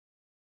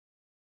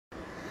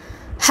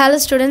Hello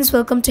students,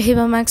 welcome to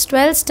Hiba Max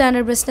 12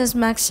 Standard Business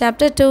Max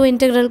Chapter 2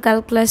 Integral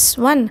Calculus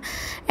 1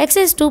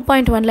 Exercise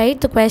 2.1 la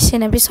the question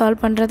எப்படி solve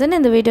பண்றதுன்னு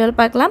இந்த வீடியோல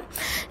பார்க்கலாம்.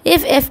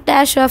 If f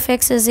dash of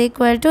x is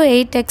equal to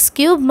 8x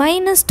cube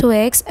minus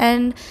 2x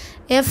and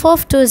f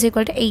of 2 is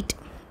equal to 8,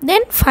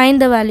 then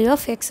find the value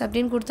of x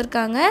அப்படினு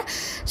கொடுத்திருக்காங்க.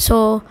 So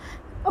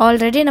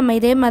already நம்ம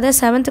இதே மாதிரி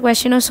 7th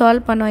question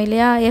solve பண்ணோம்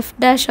இல்லையா? f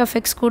dash of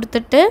x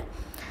கொடுத்துட்டு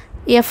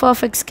f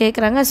of x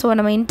கேக்குறாங்க. So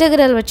நம்ம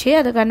integral வச்சு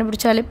அத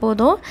கண்டுபிடிச்சாலே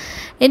போதும்.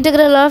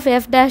 Integral of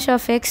f dash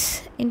of x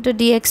into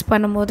dx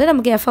பண்ணும்போது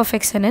நமக்கு f of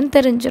x என்னன்னு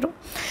தெரிஞ்சிரும்.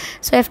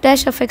 So f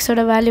dash of x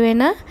ஓட வேல்யூ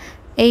என்ன?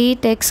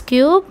 8x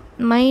cube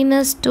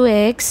minus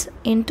 2x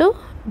into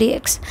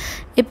dx.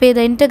 இப்போ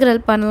இத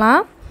இன்டெகிரல்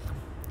பண்ணலாம்.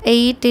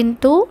 8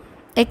 into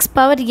x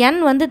power n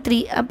வந்து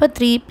 3. அப்ப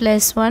 3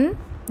 plus 1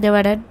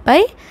 divided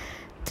by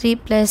 3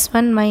 plus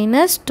 1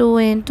 minus 2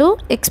 into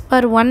x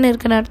power 1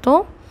 இருக்குன்னு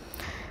அர்த்தம்.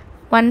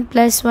 1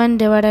 plus 1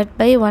 divided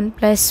by 1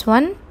 plus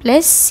 1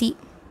 plus c.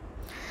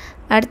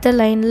 அடுத்த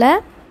லைன்ல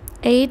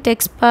 8x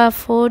power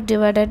 4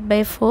 divided by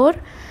 4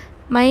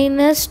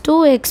 minus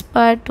 2x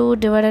power 2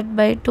 divided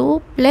by 2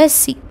 plus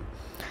c.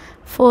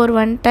 4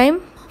 1 time,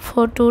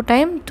 4 2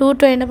 time, 2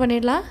 2 என்ன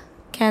பண்ணிடலாம்?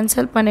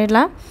 cancel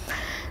பண்ணிடலாம்.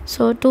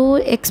 So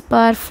 2x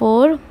power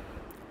 4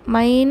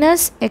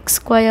 minus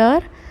x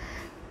square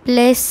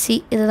plus c.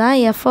 இதுதான்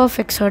f of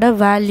x ஓட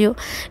value.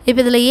 இப்போ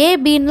இதில் a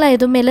bன்னுலாம்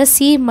எதுவுமே இல்லை,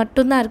 c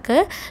மட்டும்தான்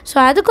இருக்குது. ஸோ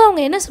அதுக்கு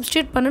அவங்க என்ன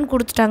சப்ஸ்டியூட் பண்ணுன்னு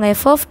கொடுத்துட்டாங்க.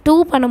 f of 2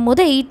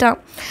 பண்ணும்போது 8 ஆம்.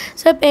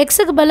 ஸோ இப்போ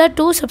எக்ஸுக்கு பதிலாக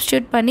 2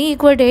 சப்ஸ்டியூட் பண்ணி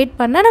ஈக்குவல் டு 8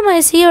 பண்ணால் நம்ம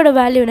c-யோட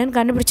வேல்யூ என்னன்னு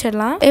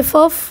கண்டுபிடிச்சிடலாம். f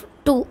of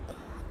 2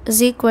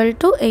 is equal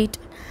to 8.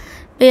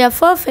 இப்போ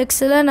f of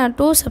x-ல் நான்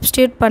 2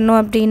 சப்ஸ்டியூட்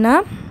பண்ணோம் அப்படின்னா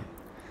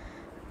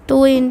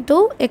 2 into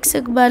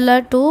x-க்கு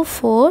பதிலாக 2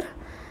 4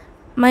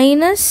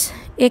 minus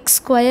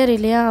x ஸ்கொயர்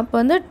இல்லையா? அப்போ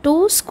வந்து 2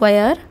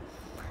 square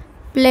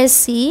plus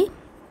c,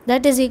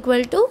 that is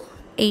equal to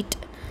 8.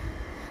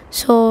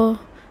 So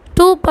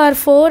 2 power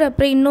 4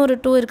 அப்புறம் இன்னொரு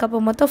 2 இருக்கு. அப்போ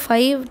மொத்தம்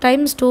 5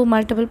 times 2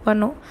 multiple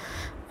பண்ணோம்.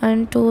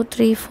 1 2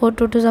 3 4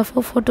 2 2s are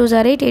 4 4 2s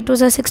are 8 8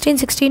 2s are 16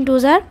 16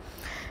 2s are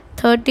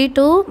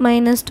 32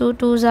 minus 2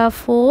 2s are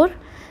 4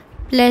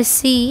 plus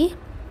c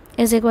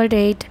is equal to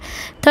 8.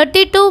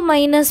 32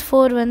 minus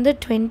 4 வந்து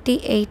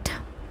 28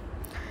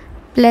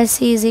 plus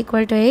c is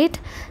equal to 8.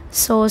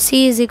 So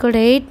c is equal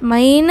to 8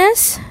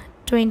 minus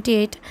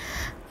 28.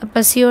 அப்போ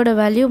சியோட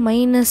value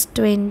minus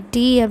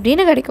 20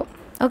 அப்படின்னு கிடைக்கும்.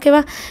 ஓகேவா?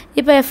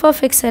 இப்போ F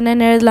of X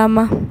என்னென்னு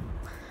எழுதலாமா?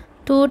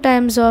 2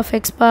 times of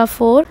x power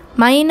 4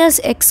 minus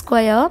x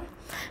square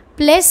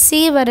plus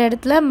c வர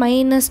இடத்துல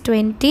minus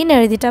 20ன்னு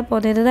எழுதிட்டா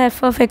போதும். இதுதான்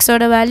எஃப் ஆஃப்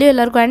எக்ஸோட வேல்யூ.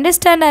 எல்லாருக்கும்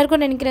அண்டர்ஸ்டாண்ட்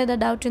ஆயிருக்கும்னு நினைக்கிறேன்.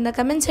 ஏதாவது டவுட் இந்த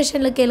கமெண்ட்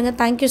செஷனில் கேளுங்க.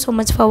 தேங்க்யூ ஸோ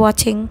மச் ஃபார்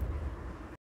வாட்சிங்.